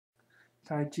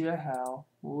大家好，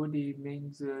我的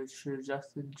名字是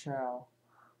Justin Chow，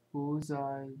我在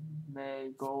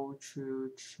美国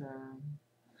出生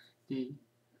的，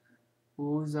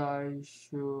我在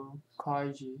学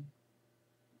会计，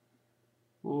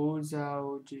我在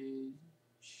我的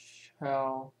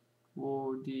校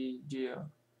我的家，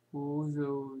我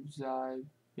就在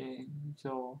宾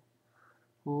州，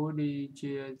我的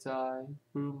家在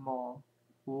布蒙，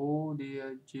我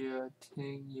的家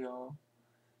庭有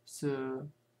4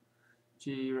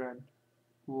几人，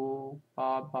我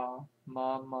爸爸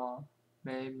妈妈、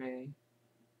妹妹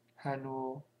和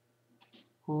我。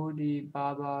我的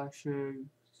爸爸是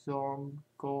中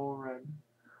国人，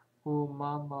我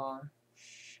妈妈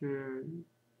是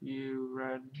越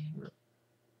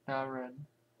南人，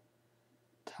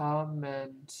他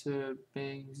们是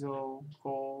宾州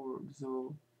工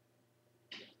作。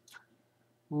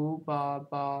我爸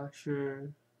爸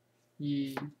是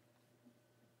一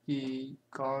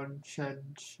工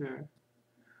程师，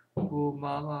我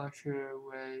妈妈是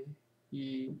为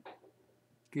一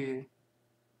个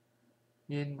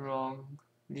金融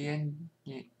联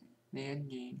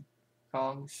营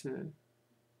公司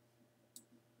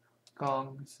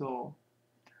工作。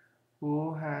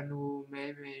我和我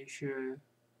妹妹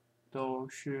都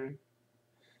是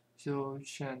学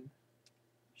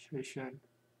生。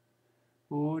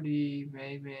我的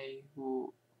妹妹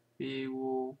比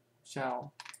我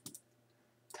小，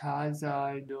她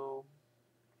在读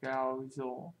高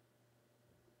中。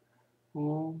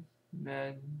我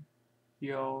们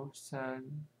有3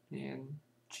年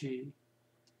级，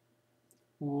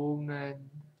我们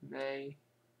没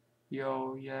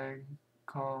有人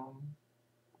看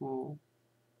过。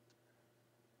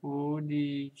我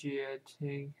的家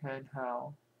庭很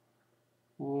好，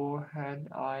我很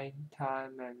爱他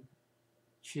们，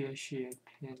谢谢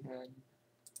平安。